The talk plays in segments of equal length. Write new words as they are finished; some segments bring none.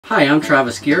Hi, I'm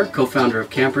Travis Gear, co-founder of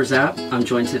campersAPP. I'm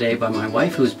joined today by my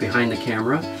wife, who's behind the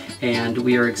camera, and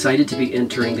we are excited to be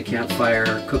entering the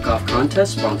Campfire Cook-Off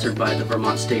Contest sponsored by the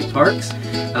Vermont State Parks.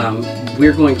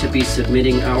 We're going to be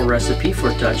submitting our recipe for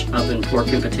Dutch oven pork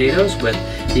and potatoes. With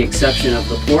the exception of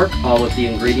the pork, all of the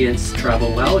ingredients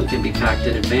travel well and can be packed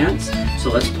in advance.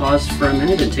 So let's pause for a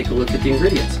minute and take a look at the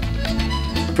ingredients.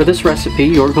 For this recipe,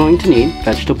 you're going to need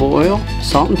vegetable oil,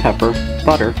 salt and pepper,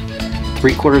 butter,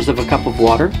 3/4 cup of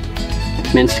water,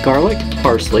 minced garlic,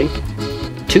 parsley,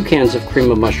 2 cans of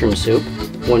cream of mushroom soup,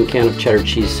 1 can of cheddar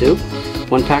cheese soup,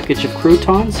 1 package of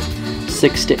croutons,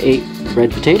 6 to 8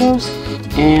 red potatoes,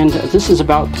 and this is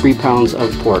about 3 pounds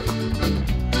of pork.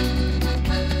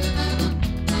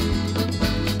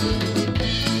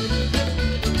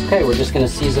 Okay, we're just going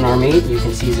to season our meat. You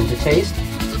can season to taste.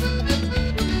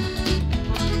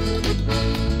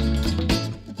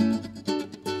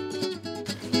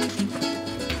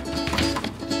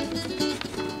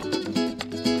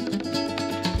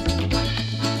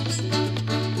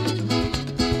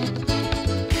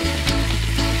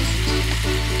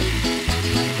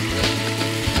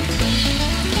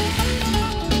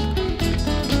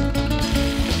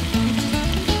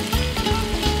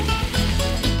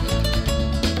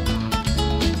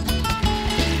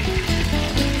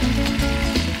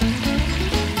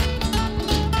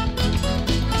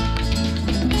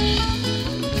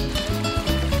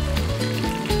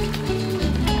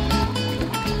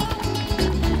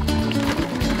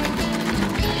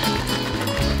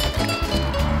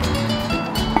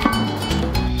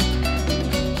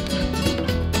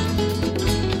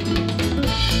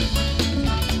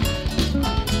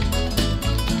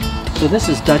 So this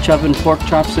is Dutch oven pork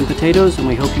chops and potatoes, and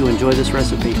we hope you enjoy this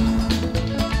recipe.